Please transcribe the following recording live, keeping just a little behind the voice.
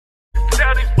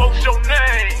how they spoke your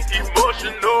name.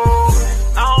 Emotional.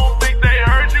 I don't think they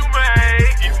heard you, man.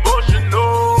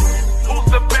 Emotional. Who's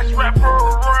the best rapper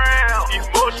around?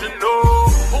 Emotional.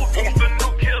 Who's the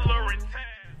new killer in town?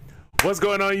 What's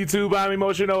going on, YouTube? I'm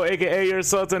Emotional, aka your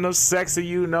sultan of sexy.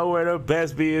 You know where the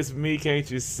best be is me.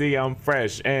 Can't you see I'm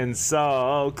fresh and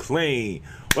so clean?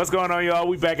 What's going on, y'all?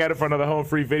 We back at it for another home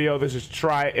free video. This is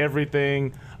Try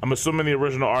Everything. I'm assuming the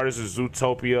original artist is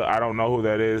Zootopia. I don't know who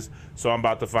that is, so I'm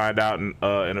about to find out in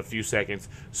a few seconds.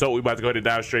 So we about to go ahead and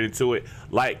dive straight into it.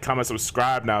 Like, comment,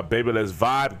 subscribe now, baby. Let's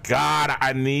vibe. God,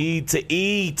 I need to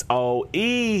eat. Oh,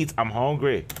 eat. I'm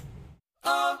hungry.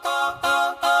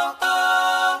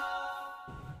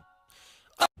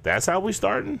 That's how we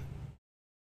starting?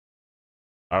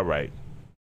 All right.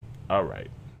 All right.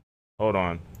 Hold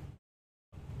on.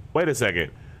 Wait a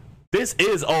second. This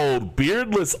is old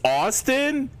Beardless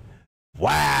Austin?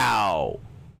 Wow.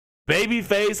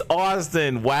 Babyface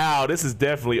Austin. Wow, this is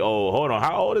definitely old. Hold on.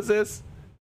 How old is this?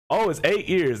 Oh, it's 8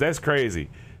 years. That's crazy.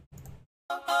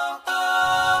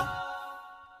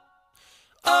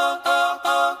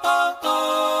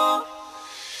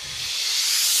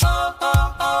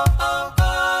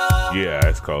 Yeah,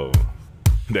 that's cold.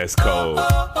 That's cold.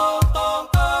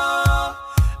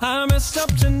 I messed up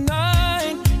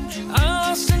tonight. I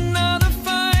lost another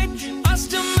fight. I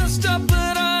still messed up,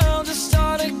 but I'll just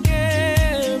start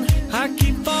again. I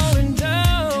keep falling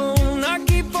down. I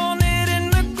keep on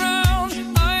hitting the ground.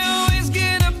 I always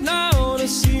get up now to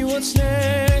see what's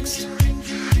next.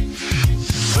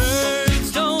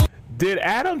 Birds don't. Did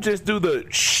Adam just do the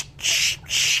shh, shh,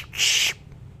 shh, shh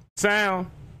sound?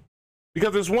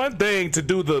 Because it's one thing to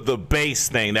do the bass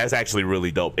thing. That's actually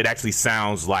really dope. It actually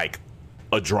sounds like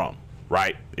a drum,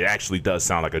 right? It actually does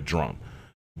sound like a drum.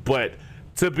 But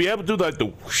to be able to do like the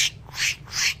whoosh, whoosh,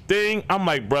 whoosh thing, I'm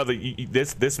like, brother,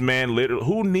 this man literally,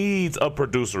 who needs a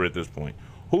producer at this point?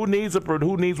 Who needs one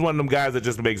of them guys that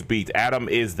just makes beats? Adam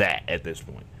is that at this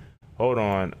point. Hold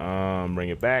on, bring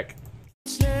it back.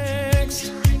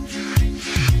 Next.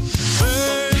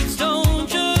 Birds don't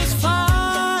just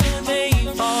fly, they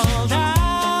fall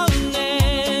down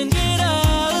and get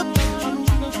up.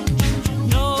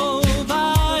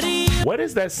 Nobody. What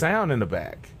is that sound in the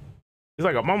back? It's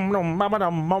like a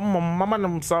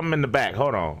something in the back.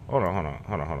 Hold on.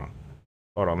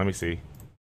 Let me see.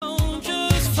 Don't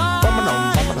just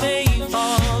fly, they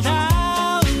fall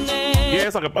down and Yeah,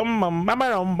 it's like a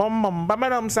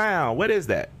sound. What is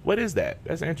that? What is that?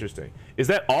 That's interesting. Is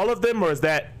that all of them, or is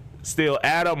that still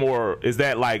Adam, or is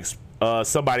that like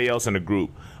somebody else in the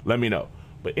group? Let me know.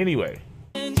 But anyway,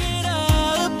 get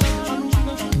up.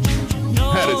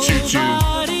 had a choo-choo.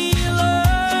 Nobody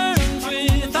learns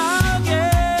without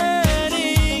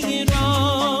getting it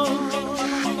wrong.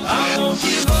 I won't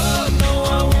give up, no,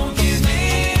 I won't give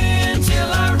in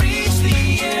till I reach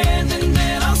the end, and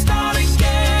then I'll start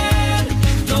again.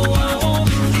 No, I won't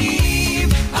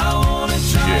leave. I wanna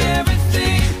try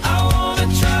everything. I wanna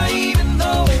try even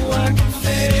though I can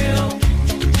fail.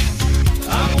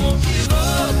 I won't give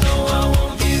up, no, I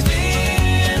won't give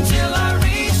in till I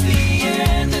reach the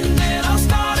end, and then I'll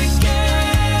start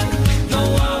again. No,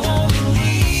 I won't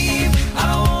leave.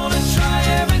 I wanna try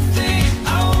everything. I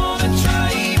wanna try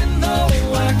even though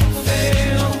I can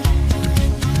fail.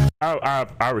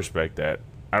 I respect that.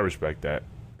 I respect that,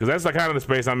 because that's the kind of the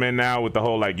space I'm in now with the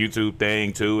whole like YouTube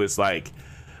thing too. It's like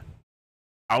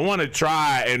I want to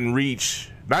try and reach,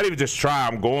 not even just try,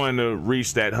 I'm going to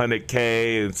reach that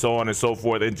 100K and so on and so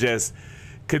forth, and just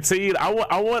continue.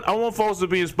 I want folks to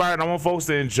be inspired. I want folks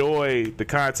to enjoy the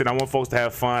content. I want folks to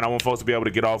have fun. I want folks to be able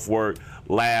to get off work,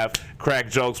 laugh, crack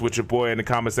jokes with your boy in the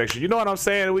comment section. You know what I'm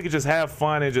saying? We can just have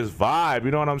fun and just vibe.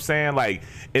 You know what I'm saying? Like,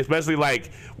 especially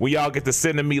like when y'all get to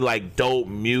sending me like dope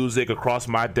music across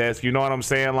my desk. You know what I'm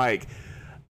saying? Like,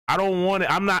 I don't want it.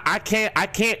 I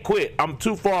can't quit. I'm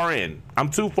too far in. I'm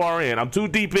too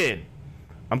deep in.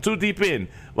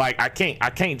 Like, I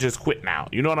can't just quit now.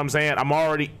 You know what I'm saying? I'm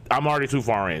already too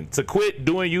far in. To quit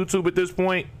doing YouTube at this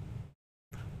point,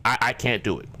 I can't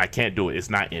do it. I can't do it. It's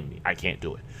not in me. I can't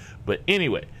do it. But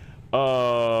anyway,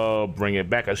 bring it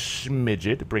back a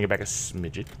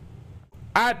smidget.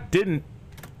 I didn't.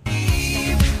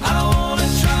 I wanna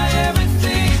try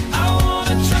everything. I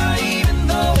wanna try even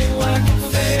though I can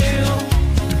fail.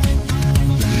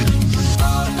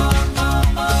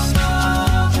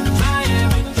 Try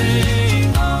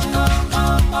everything. Try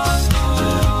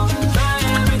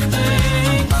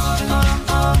everything.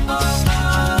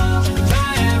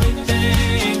 Try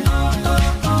everything.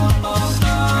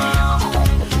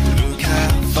 Look how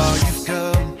far you've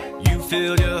come. You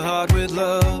filled your heart with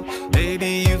love.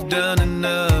 Baby, you've done enough.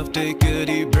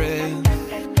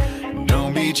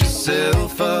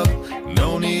 yourself up.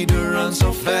 No need to run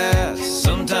so fast.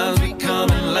 Sometimes we come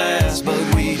in last,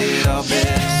 but we did our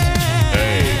best.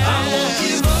 I won't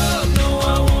give up, no,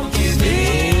 I won't give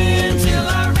in till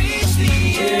I reach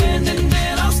the end, and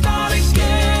then I'll start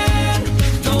again.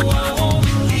 No, I won't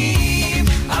leave.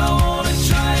 I wanna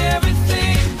try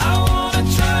everything. I wanna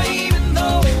try even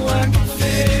though I can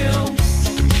fail.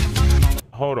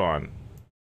 Hold on.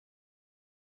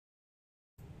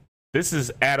 This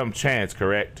is Adam Chance,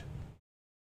 correct?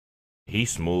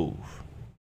 He's smooth.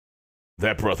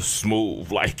 That brother's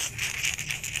smooth. Like,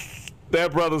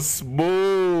 that brother's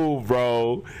smooth,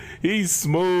 bro. He's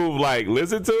smooth. Like,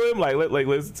 listen to him. Like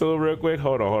listen to him real quick.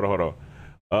 Hold on.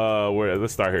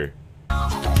 Let's start here.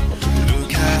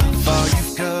 Look how far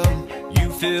you've come.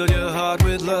 You fill your heart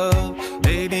with love.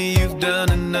 Baby, you've done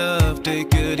enough.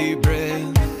 Take a deep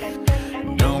breath.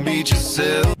 Don't beat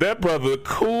yourself. That brother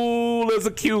cool as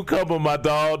a cucumber, my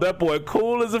dog. That boy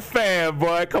cool as a fan,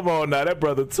 boy. Come on now. That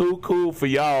brother too cool for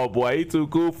y'all, boy. He too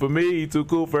cool for me. He too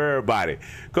cool for everybody.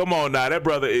 Come on now. That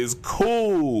brother is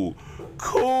cool.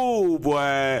 Cool,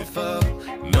 boy.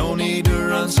 No need to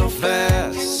run so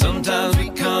fast. Sometimes we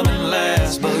come in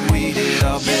last, but we did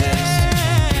our best.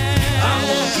 I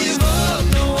won't give up,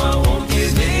 no, I won't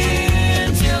give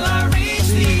in till I reach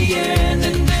the end,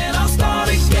 and then I'll start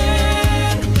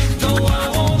again. No, I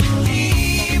won't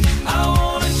leave. I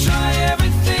wanna try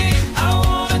everything. I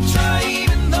wanna try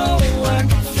even though I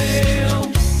can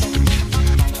fail.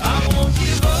 I won't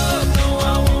give up, no,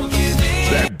 I won't give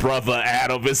in. That brother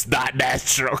Adam is not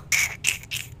natural.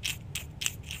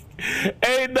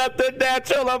 Ain't nothing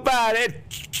natural about it.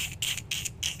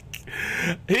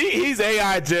 He's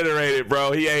AI generated,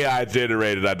 bro. He AI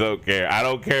generated. I don't care. I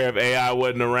don't care if AI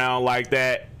wasn't around like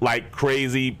that, like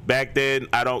crazy back then.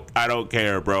 I don't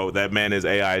care, bro. That man is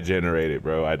AI generated,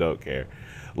 bro. I don't care.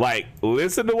 Like,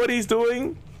 listen to what he's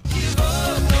doing. Give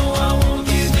up, no, I won't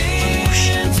give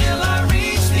in till I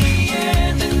reach the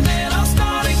end, and then I'll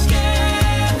start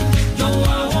again. No,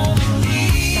 I won't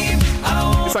leave. I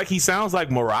won't It's like he sounds like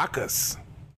maracas.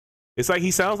 It's like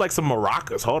he sounds like some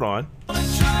maracas. Hold on.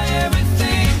 try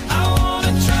everything. I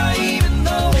wanna try even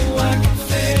though I can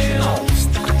fail.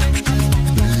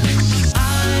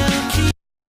 I'll keep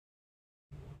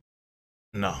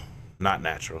No, not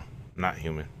natural. Not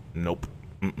human. Nope.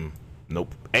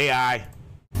 Nope. AI.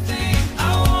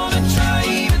 I wanna try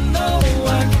even though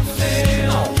I can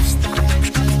fail.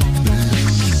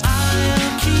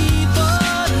 I'll keep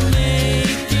on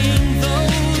making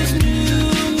those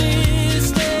new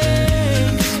mistakes.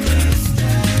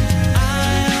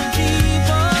 I'll keep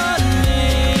on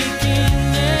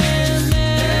making them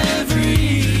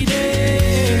every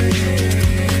day.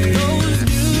 Those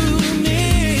new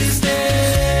mistakes.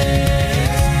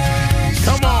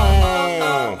 Come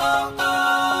on.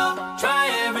 Try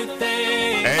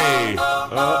everything. Hey.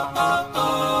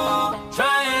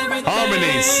 Try everything.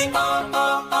 Harmonies.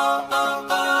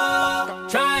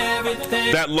 Try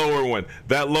everything. That lower one.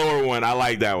 That lower one. I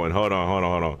like that one. Hold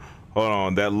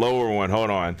on. That lower one. Hold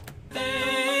on.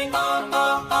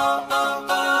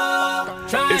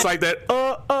 It's like that.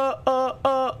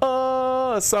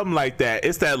 Something like that.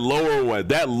 It's that lower one.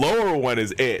 That lower one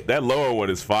is it. That lower one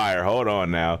is fire. Hold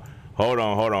on now. Hold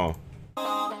on.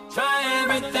 Try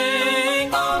everything.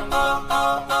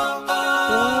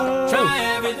 Try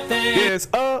everything. Yes.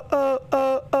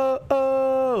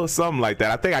 Something like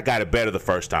that. I think I got it better the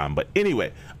first time. But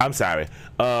anyway, I'm sorry.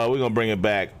 We're gonna bring it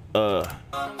back. Try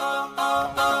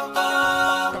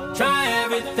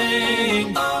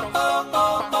everything.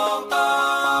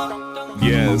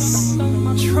 Yes.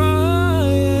 Try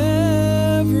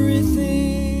everything.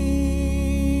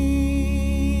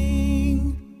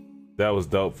 That was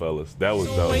dope, fellas. That was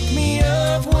dope. Wake me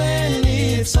up when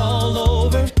it's all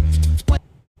over.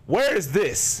 Where is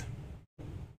this?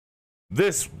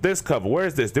 This cover. Where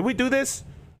is this? Did we do this?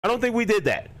 I don't think we did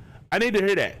that. I need to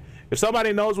hear that. If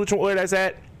somebody knows where that's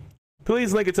at,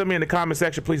 please link it to me in the comment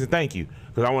section, please, and thank you,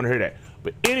 because I want to hear that.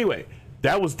 But anyway,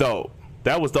 that was dope.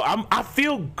 That was dope. I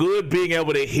feel good being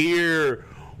able to hear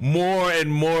more and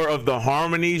more of the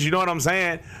harmonies. You know what I'm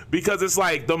saying? Because it's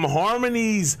like them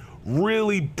harmonies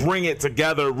really bring it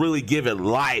together, really give it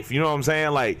life. You know what I'm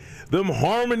saying? Like, them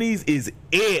harmonies is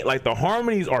it. Like, the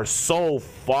harmonies are so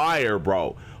fire,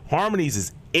 bro. Harmonies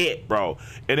is it, bro.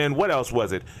 And then what else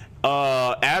was it?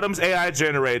 Adam's AI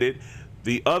generated.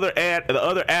 The other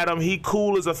Adam, he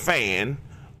cool as a fan.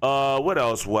 What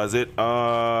else was it?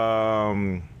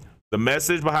 The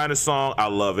message behind the song, I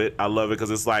love it. I love it because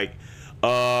it's like,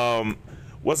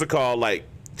 what's it called? Like,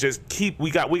 just keep.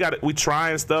 We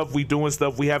trying stuff. We doing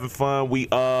stuff. We having fun. We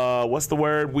what's the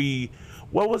word? We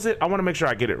What was it? I want to make sure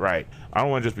I get it right. I don't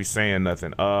want to just be saying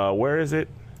nothing. Where is it?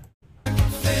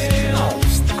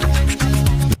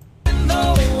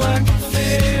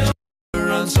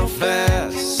 Run so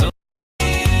fast, so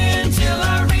until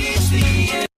I reach the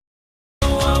end.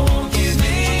 No, I won't give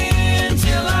in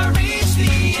till I reach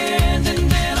the end, and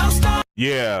then I'll start.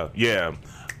 Yeah.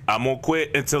 I'm gonna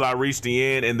quit until I reach the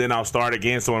end, and then I'll start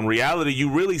again. So in reality, you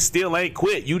really still ain't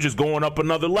quit. You just going up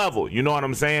another level. You know what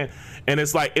I'm saying? And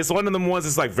it's like, it's one of them ones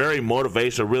that's like very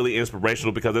motivational, really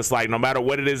inspirational, because it's like no matter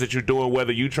what it is that you're doing,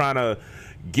 whether you trying to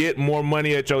get more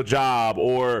money at your job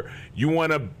or you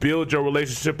want to build your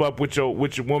relationship up with your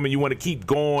woman, you want to keep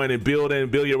going and build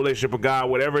your relationship with God,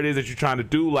 whatever it is that you're trying to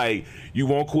do, like you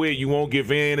won't quit, you won't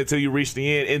give in until you reach the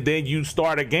end, and then you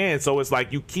start again. So it's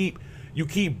like you keep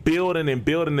building and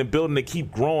building and building and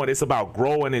keep growing. It's about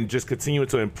growing and just continuing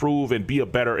to improve and be a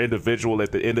better individual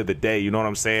at the end of the day. You know what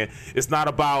I'm saying? It's not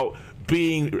about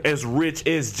being as rich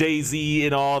as Jay-Z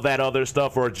and all that other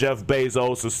stuff, or Jeff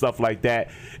Bezos and stuff like that.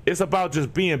 It's about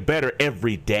just being better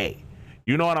every day.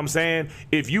 You know what I'm saying?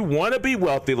 If you want to be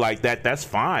wealthy like that, that's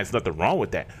fine. There's nothing wrong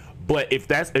with that. But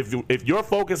if your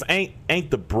focus ain't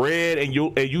the bread, and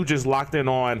you just locked in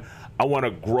on, I want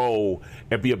to grow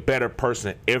and be a better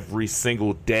person every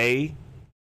single day,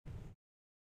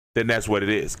 then that's what it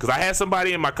is. Because I had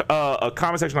somebody in my a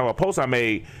comment section of a post I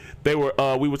made. They were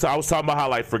I was talking about how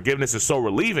like forgiveness is so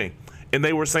relieving, and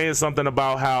they were saying something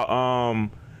about how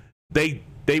they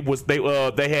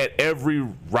had every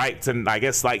right to, I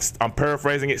guess, like, I'm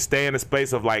paraphrasing it, stay in a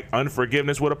space of like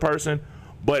unforgiveness with a person,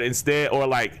 but instead, or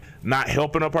like not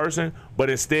helping a person, but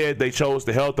instead they chose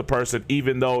to help the person,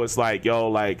 even though it's like, yo,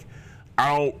 like,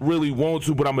 I don't really want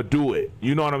to, but I'm gonna do it.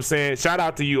 You know what I'm saying? Shout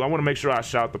out to you. I want to make sure I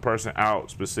shout the person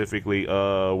out specifically.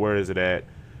 Where is it at?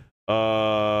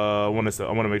 I want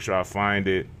to make sure I find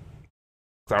it.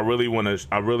 I really want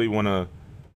to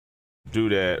do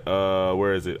that.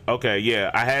 Where is it? Okay,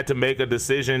 yeah. I had to make a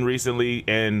decision recently,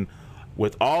 and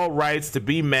with all rights to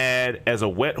be mad as a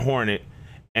wet hornet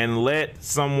and let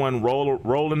someone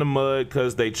roll in the mud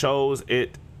because they chose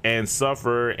it and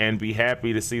suffer and be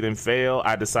happy to see them fail,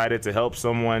 I decided to help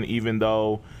someone even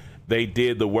though they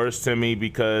did the worst to me,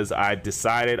 because I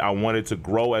decided I wanted to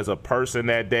grow as a person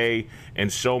that day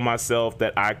and show myself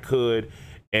that I could.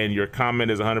 And your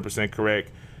comment is 100%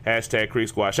 correct. Hashtag Creek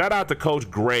Squad. Shout out to Coach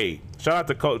Gray. Shout out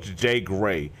to Coach Jay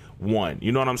Gray.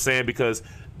 You know what I'm saying? Because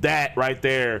that right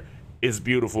there is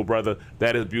beautiful, brother.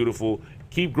 That is beautiful.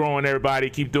 Keep growing, everybody.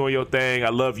 Keep doing your thing. I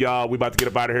love y'all. We about to get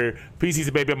up out of here. Peace,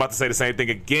 easy, baby. I'm about to say the same thing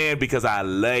again because I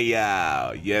love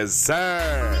y'all. Yes,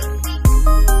 sir.